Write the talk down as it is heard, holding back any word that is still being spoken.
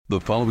The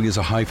following is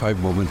a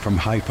high-five moment from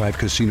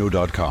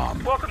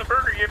highfivecasino.com. Welcome to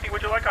Burger Yippee.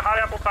 Would you like a hot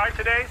apple pie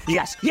today?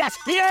 Yes, yeah,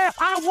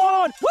 I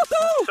won!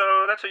 Woohoo!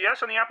 So that's a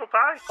yes on the apple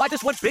pie? I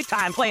just went big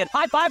time playing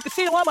High Five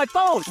Casino on my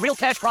phone. Real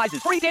cash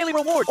prizes, free daily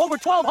rewards, over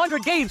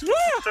 1,200 games. Yeah!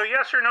 So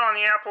yes or no on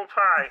the apple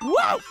pie?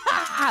 Whoa!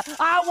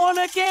 I won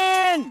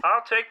again!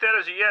 I'll take that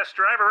as a yes.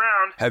 Drive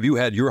around. Have you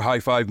had your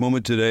high-five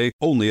moment today?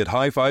 Only at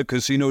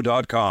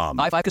highfivecasino.com.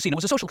 High Five Casino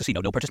is a social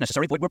casino. No purchase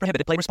necessary. Void where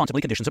prohibited. Play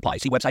responsibly. Conditions apply.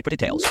 See website for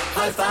details.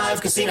 High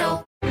Five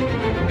Casino.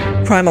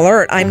 Crime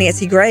Alert, I'm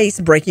Nancy Grace.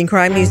 Breaking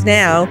crime news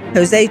now.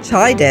 Jose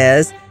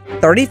Chaidez,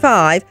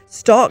 35,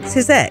 stalks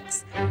his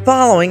ex,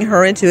 following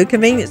her into a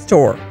convenience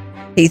store.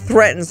 He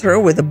threatens her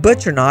with a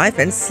butcher knife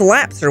and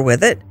slaps her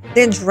with it,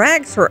 then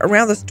drags her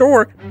around the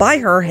store by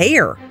her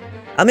hair.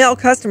 A male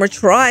customer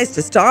tries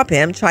to stop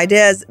him.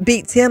 Chaidez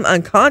beats him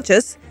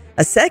unconscious.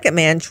 A second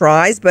man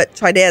tries, but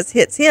Chaidez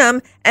hits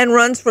him and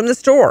runs from the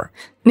store.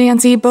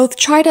 Nancy, both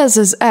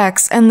Chaidez's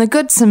ex and the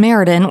Good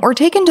Samaritan were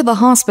taken to the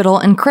hospital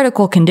in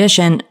critical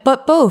condition,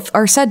 but both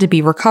are said to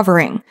be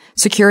recovering.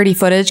 Security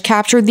footage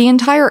captured the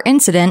entire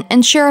incident,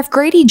 and Sheriff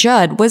Grady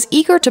Judd was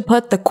eager to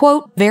put the,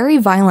 quote, very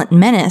violent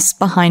menace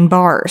behind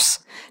bars.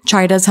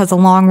 Chaidez has a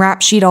long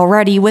rap sheet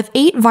already with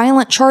 8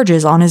 violent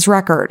charges on his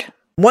record.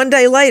 One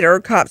day later,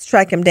 cops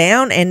track him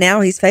down, and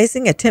now he's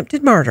facing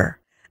attempted murder.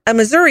 A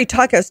Missouri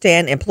taco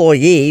stand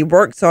employee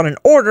works on an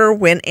order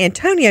when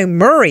Antonio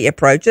Murray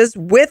approaches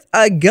with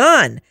a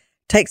gun,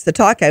 takes the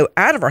taco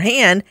out of her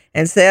hand,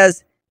 and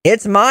says,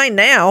 "It's mine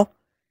now."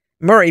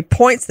 Murray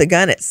points the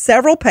gun at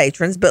several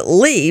patrons but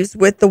leaves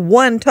with the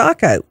one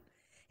taco.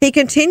 He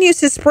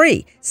continues his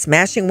spree,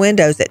 smashing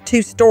windows at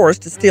 2 stores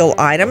to steal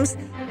items.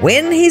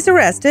 When he's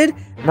arrested,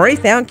 Murray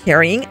found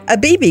carrying a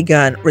BB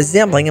gun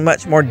resembling a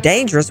much more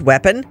dangerous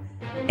weapon.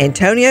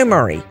 Antonio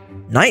Murray,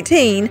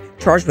 19,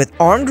 charged with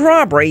armed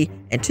robbery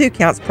and 2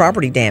 counts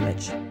property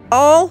damage.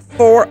 All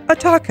for a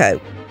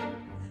taco.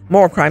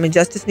 More crime and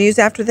justice news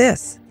after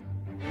this.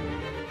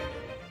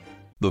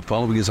 The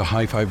following is a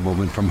high-five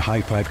moment from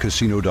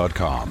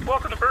highfivecasino.com.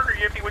 Welcome to Burger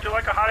Yippee. Would you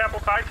like a hot apple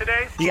pie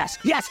today? Yes,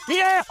 yeah,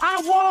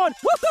 I won!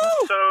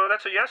 Woohoo! So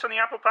that's a yes on the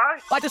apple pie?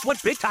 I just went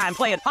big time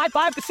playing High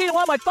Five Casino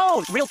on my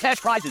phone. Real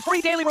cash prizes,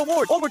 free daily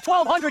rewards, over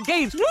 1,200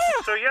 games. Yeah!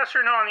 So yes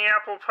or no on the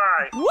apple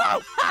pie?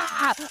 Whoa!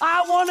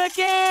 I won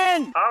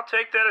again! I'll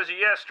take that as a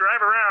yes.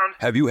 Drive around.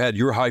 Have you had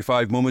your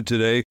high-five moment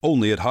today?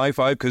 Only at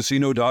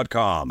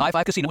highfivecasino.com. High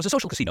Five Casino is a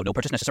social casino. No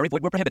purchase necessary.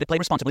 Void where prohibited. Play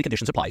responsibly.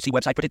 Conditions apply. See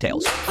website for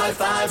details. High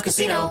Five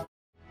Casino.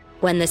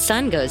 When the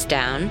sun goes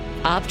down,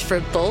 opt for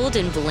bold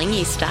and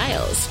blingy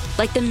styles,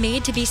 like the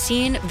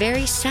made-to-be-seen,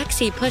 very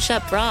sexy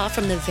push-up bra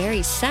from the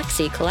Very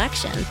Sexy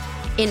collection.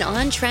 In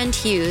on-trend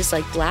hues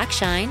like black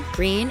shine,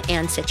 green,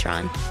 and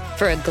citron.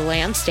 For a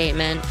glam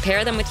statement,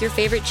 pair them with your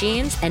favorite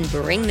jeans and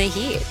bring the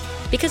heat.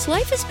 Because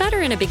life is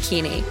better in a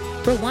bikini.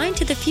 Rewind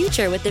to the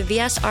future with the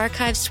VS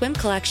Archive swim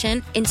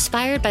collection,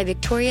 inspired by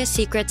Victoria's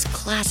Secret's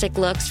classic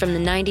looks from the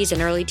 90s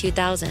and early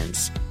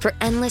 2000s. For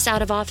endless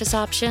out-of-office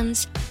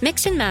options,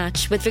 mix and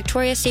match with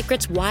Victoria's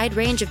Secret's wide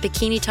range of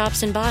bikini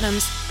tops and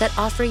bottoms that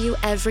offer you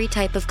every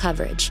type of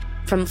coverage,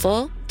 from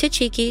full to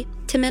cheeky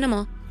to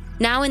minimal.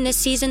 Now in this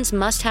season's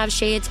must-have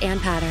shades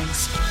and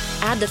patterns.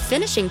 Add the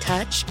finishing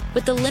touch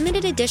with the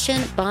limited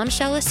edition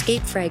Bombshell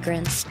Escape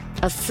fragrance,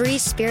 a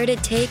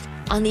free-spirited take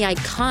on the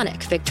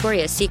iconic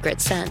Victoria's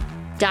Secret scent.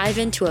 Dive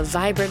into a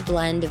vibrant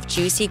blend of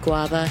juicy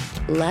guava,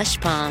 lush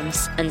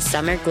palms, and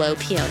summer glow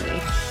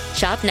peony.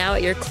 Shop now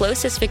at your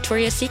closest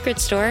Victoria's Secret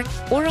store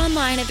or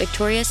online at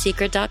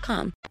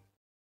victoriassecret.com.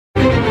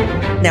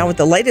 Now with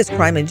the latest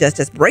crime and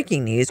justice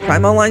breaking news,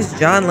 Crime Online's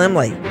John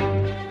Limley.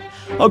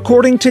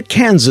 According to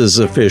Kansas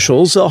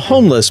officials, a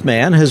homeless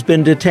man has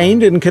been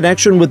detained in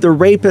connection with the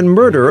rape and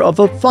murder of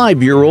a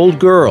 5-year-old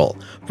girl.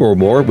 For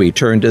more, we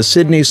turn to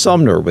Sydney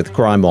Sumner with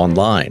Crime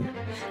Online.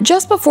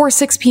 Just before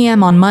 6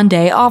 p.m. on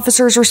Monday,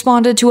 officers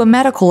responded to a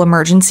medical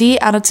emergency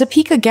at a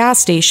Topeka gas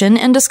station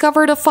and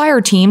discovered a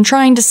fire team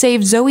trying to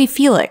save Zoe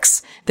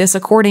Felix. This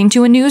according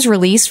to a news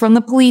release from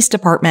the police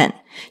department.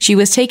 She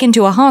was taken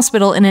to a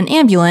hospital in an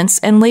ambulance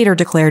and later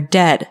declared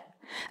dead.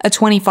 A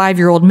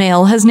 25-year-old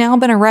male has now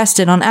been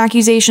arrested on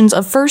accusations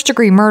of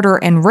first-degree murder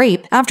and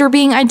rape after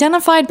being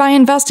identified by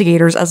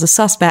investigators as a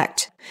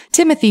suspect.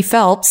 Timothy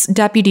Phelps,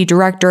 deputy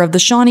director of the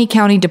Shawnee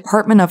County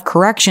Department of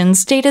Corrections,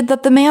 stated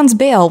that the man's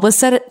bail was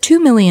set at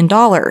 $2 million.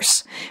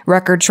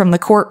 Records from the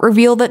court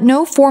reveal that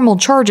no formal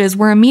charges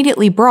were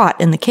immediately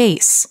brought in the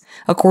case.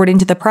 According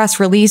to the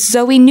press release,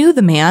 Zoe knew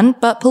the man,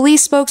 but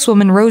police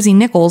spokeswoman Rosie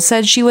Nichols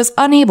said she was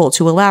unable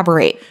to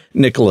elaborate.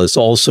 Nicholas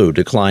also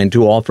declined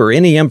to offer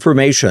any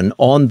information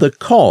on the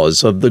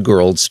cause of the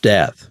girl's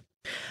death.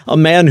 A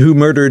man who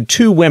murdered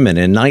 2 women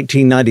in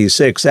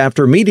 1996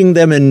 after meeting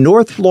them in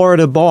North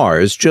Florida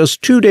bars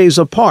just 2 days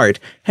apart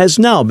has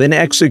now been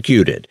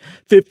executed.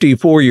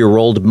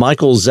 54-year-old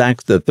Michael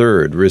Zack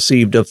III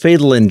received a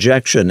fatal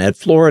injection at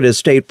Florida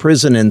State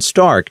Prison in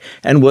Stark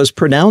and was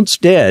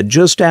pronounced dead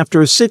just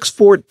after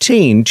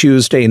 6:14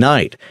 Tuesday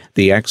night.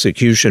 The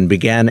execution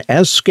began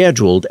as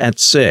scheduled at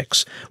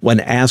 6. When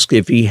asked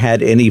if he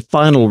had any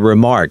final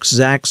remarks,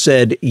 Zack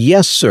said,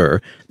 "Yes,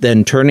 sir."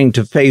 Then turning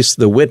to face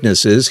the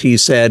witnesses, he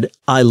said,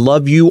 "I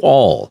love you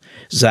all."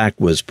 Zack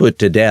was put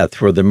to death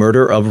for the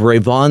murder of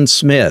Rayvon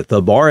Smith,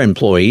 a bar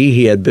employee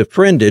he had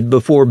befriended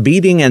before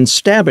beating and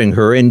stabbing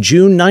her in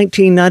June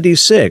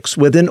 1996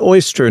 with an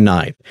oyster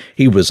knife.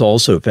 He was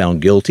also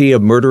found guilty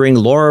of murdering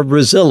Laura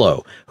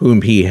Brasillo,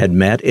 whom he had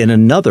met in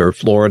another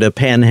Florida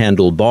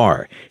Panhandle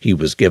bar. He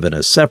was given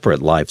a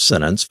separate life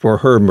sentence for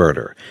her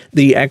murder.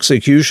 The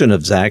execution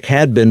of Zack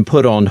had been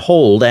put on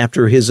hold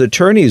after his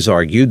attorneys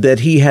argued that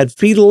he had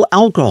fetal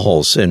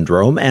alcohol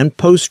syndrome and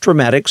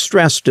post-traumatic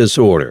stress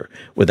disorder.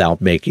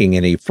 Without making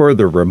any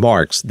further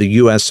remarks, the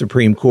U.S.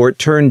 Supreme Court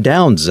turned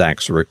down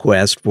Zack's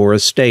request for a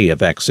stay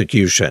of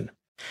execution.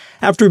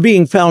 After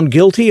being found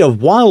guilty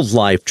of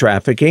wildlife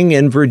trafficking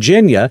in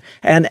Virginia,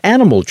 an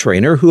animal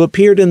trainer who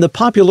appeared in the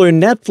popular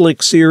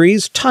Netflix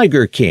series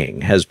Tiger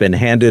King has been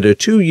handed a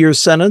 2-year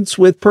sentence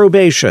with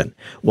probation.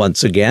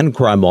 Once again,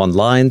 Crime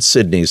Online's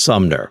Sydney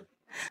Sumner.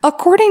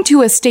 According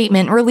to a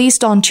statement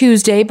released on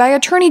Tuesday by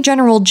Attorney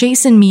General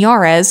Jason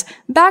Miyares,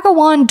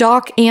 Bhagawan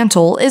Doc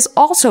Antle is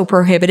also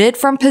prohibited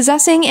from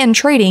possessing and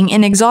trading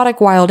in exotic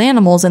wild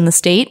animals in the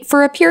state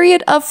for a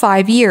period of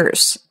 5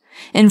 years.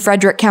 In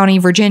Frederick County,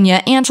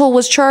 Virginia, Antle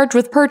was charged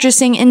with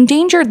purchasing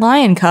endangered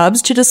lion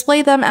cubs to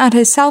display them at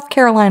his South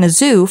Carolina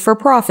zoo for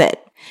profit.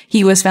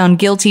 He was found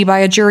guilty by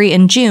a jury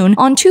in June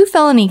on 2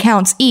 felony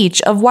counts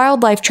each of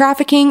wildlife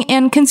trafficking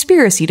and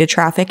conspiracy to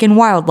traffic in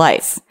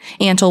wildlife.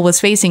 Antle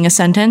was facing a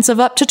sentence of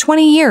up to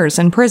 20 years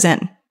in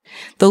prison.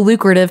 The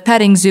lucrative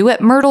petting zoo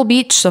at Myrtle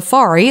Beach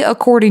Safari,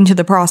 according to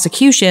the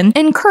prosecution,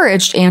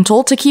 encouraged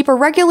Antle to keep a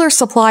regular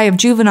supply of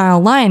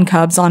juvenile lion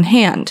cubs on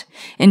hand.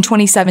 In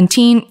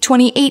 2017,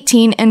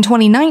 2018, and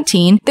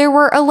 2019, there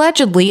were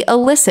allegedly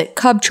illicit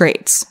cub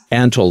trades.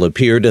 Antle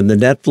appeared in the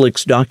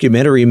Netflix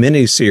documentary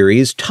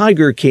miniseries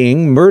Tiger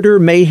King: Murder,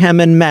 Mayhem,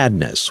 and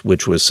Madness,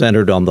 which was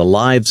centered on the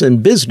lives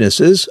and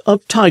businesses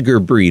of tiger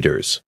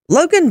breeders.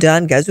 Logan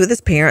Dunn goes with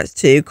his parents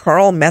to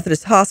Carle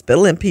Methodist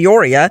Hospital in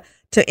Peoria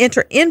to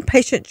enter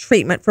inpatient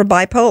treatment for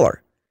bipolar.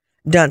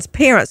 Dunn's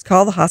parents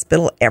call the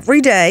hospital every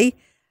day,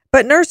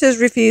 but nurses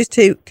refuse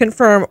to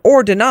confirm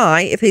or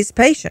deny if he's a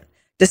patient,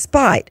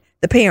 despite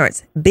the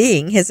parents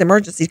being his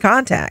emergency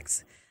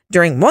contacts.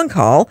 During one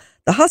call,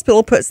 the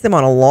hospital puts them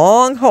on a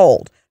long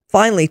hold,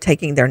 finally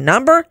taking their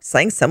number,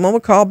 saying someone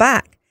would call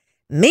back.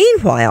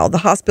 Meanwhile, the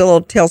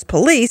hospital tells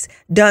police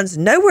Dunn's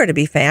nowhere to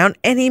be found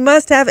and he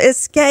must have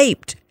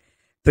escaped.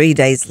 3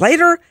 days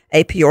later,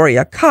 a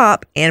Peoria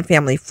cop and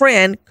family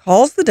friend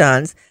calls the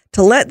Dunns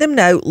to let them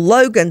know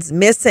Logan's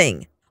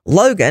missing.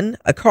 Logan,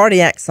 a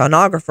cardiac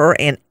sonographer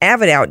and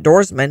avid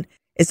outdoorsman,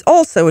 is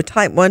also a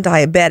type 1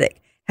 diabetic,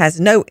 has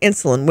no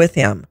insulin with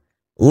him.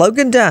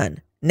 Logan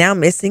Dunn, now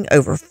missing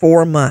over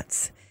 4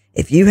 months.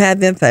 If you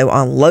have info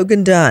on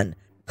Logan Dunn,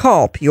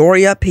 call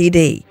Peoria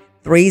PD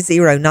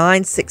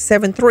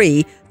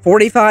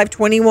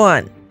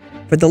 309-673-4521.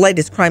 For the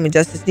latest crime and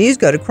justice news,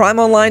 go to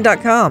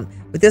crimeonline.com.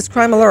 With this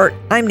crime alert,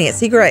 I'm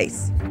Nancy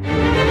Grace.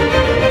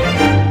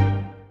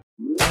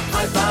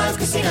 High Five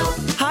Casino.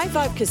 High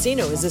Five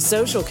Casino is a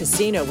social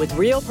casino with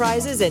real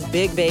prizes and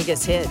big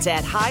Vegas hits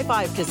at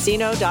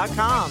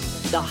highfivecasino.com.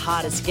 The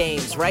hottest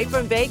games right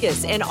from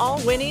Vegas, and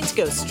all winnings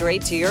go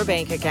straight to your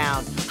bank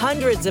account.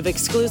 Hundreds of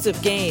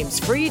exclusive games,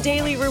 free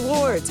daily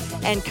rewards,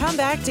 and come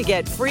back to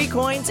get free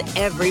coins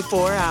every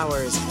 4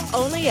 hours.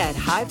 Only at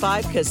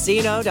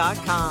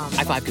highfivecasino.com.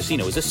 High Five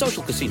Casino is a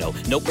social casino.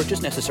 No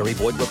purchase necessary.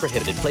 Void where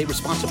prohibited. Play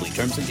responsibly.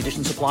 Terms and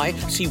conditions apply.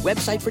 See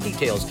website for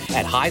details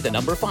at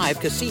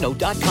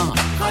high5casino.com.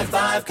 High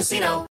Five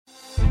Casino.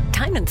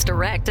 Diamonds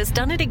Direct has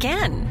done it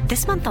again.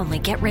 This month only,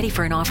 get ready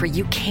for an offer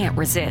you can't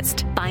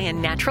resist. Buy a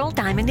natural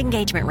diamond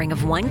engagement ring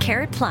of 1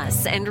 carat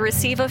plus and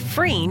receive a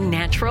free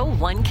natural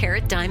 1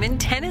 carat diamond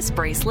tennis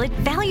bracelet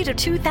valued at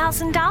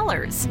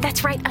 $2,000.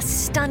 That's right, a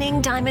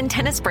stunning diamond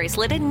tennis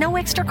bracelet at no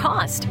extra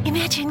cost.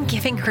 Imagine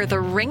giving her the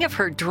ring of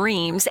her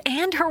dreams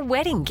and her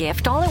wedding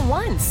gift all at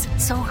once.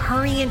 So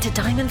hurry into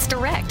Diamonds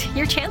Direct.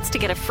 Your chance to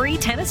get a free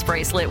tennis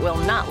bracelet will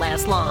not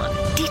last long.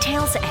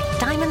 Details at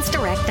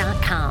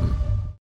diamondsdirect.com.